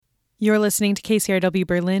You're listening to KCRW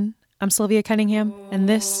Berlin. I'm Sylvia Cunningham, and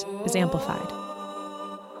this is Amplified.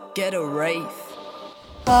 Get a rave.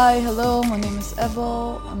 Hi, hello, my name is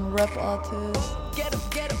Ebo. I'm a rap artist.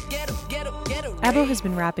 Ebo has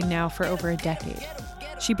been rapping now for over a decade.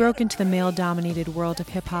 She broke into the male-dominated world of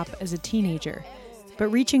hip-hop as a teenager, but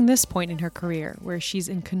reaching this point in her career where she's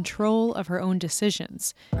in control of her own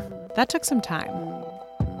decisions, that took some time.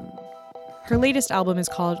 Her latest album is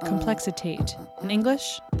called Komplexitate. In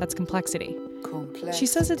English, that's complexity. She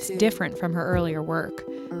says it's different from her earlier work,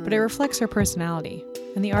 but it reflects her personality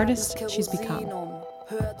and the artist she's become.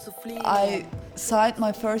 I signed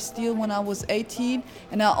my first deal when I was 18,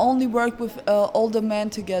 and I only worked with older men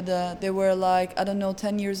together. They were like,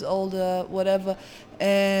 10 years older, whatever.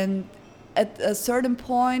 And at a certain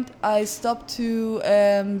point, I stopped to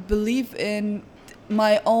believe in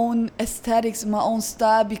my own aesthetics, my own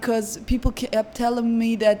style, because people kept telling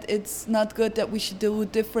me that it's not good, that we should do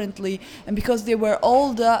it differently. And because they were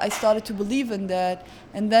older, I started to believe in that.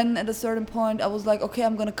 And then at a certain point, I was like, okay,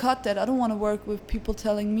 I'm gonna cut that. I don't want to work with people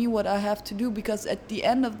telling me what I have to do, because at the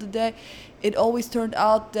end of the day, it always turned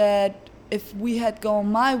out that if we had gone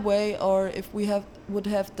my way, or if we would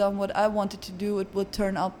have done what I wanted to do, it would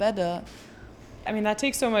turn out better. I mean, that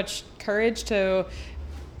takes so much courage to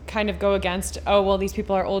kind of go against, these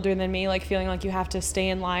people are older than me, like feeling like you have to stay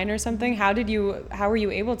in line or something. How were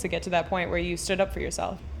you able to get to that point where you stood up for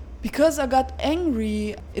yourself? Because I got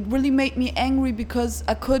angry. It really made me angry because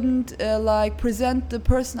I couldn't present the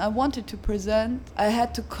person I wanted to present. I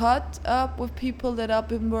had to cut up with people that I've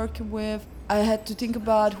been working with. I had to think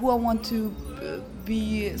about who I want to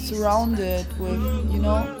be surrounded with, you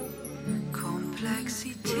know?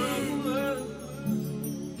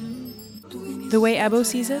 The way Ebo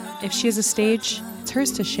sees it, if she has a stage, it's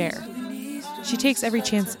hers to share. She takes every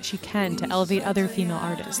chance she can to elevate other female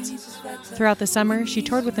artists. Throughout the summer, she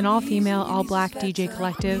toured with an all-female, all-black DJ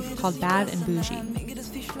collective called Bad and Bougie.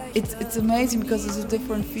 It's amazing because it's a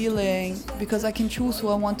different feeling, because I can choose who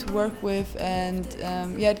I want to work with, and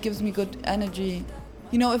it gives me good energy.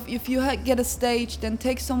 You know, if you get a stage, then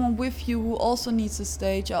take someone with you who also needs a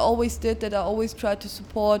stage. I always did that. I always tried to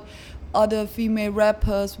support other female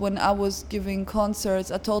rappers when I was giving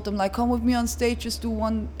concerts. I told them, come with me on stage, just do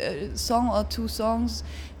one song or two songs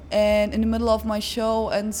and in the middle of my show,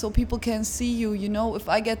 and so people can see you, you know. If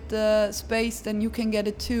I get the space, then you can get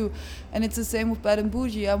it too. And it's the same with Bad and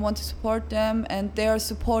Bougie. I want to support them, and they are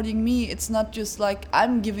supporting me. It's not just like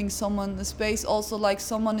I'm giving someone a space, also like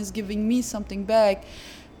someone is giving me something back.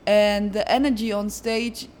 And the energy on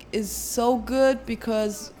stage is so good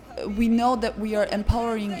because we know that we are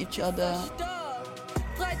empowering each other.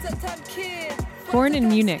 Born in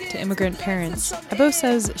Munich to immigrant parents, Ebo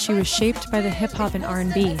says she was shaped by the hip-hop and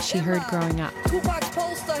R&B she heard growing up.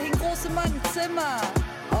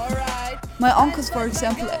 My uncles, for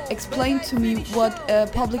example, explained to me what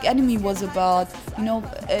Public Enemy was about. You know,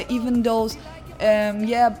 even those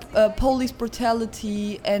police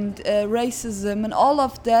brutality and racism and all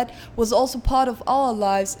of that was also part of our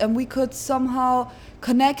lives, and we could somehow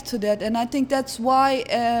connect to that. And I think that's why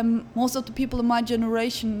most of the people in my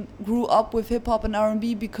generation grew up with hip-hop and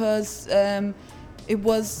R&B, because it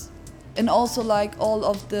was, and also like all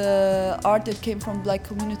of the art that came from Black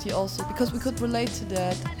community also, because we could relate to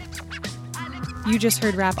that. You just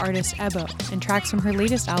heard rap artist Ebo and tracks from her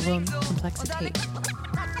latest album, Komplexitate.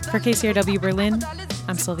 For KCRW Berlin,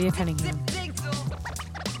 I'm Sylvia Cunningham.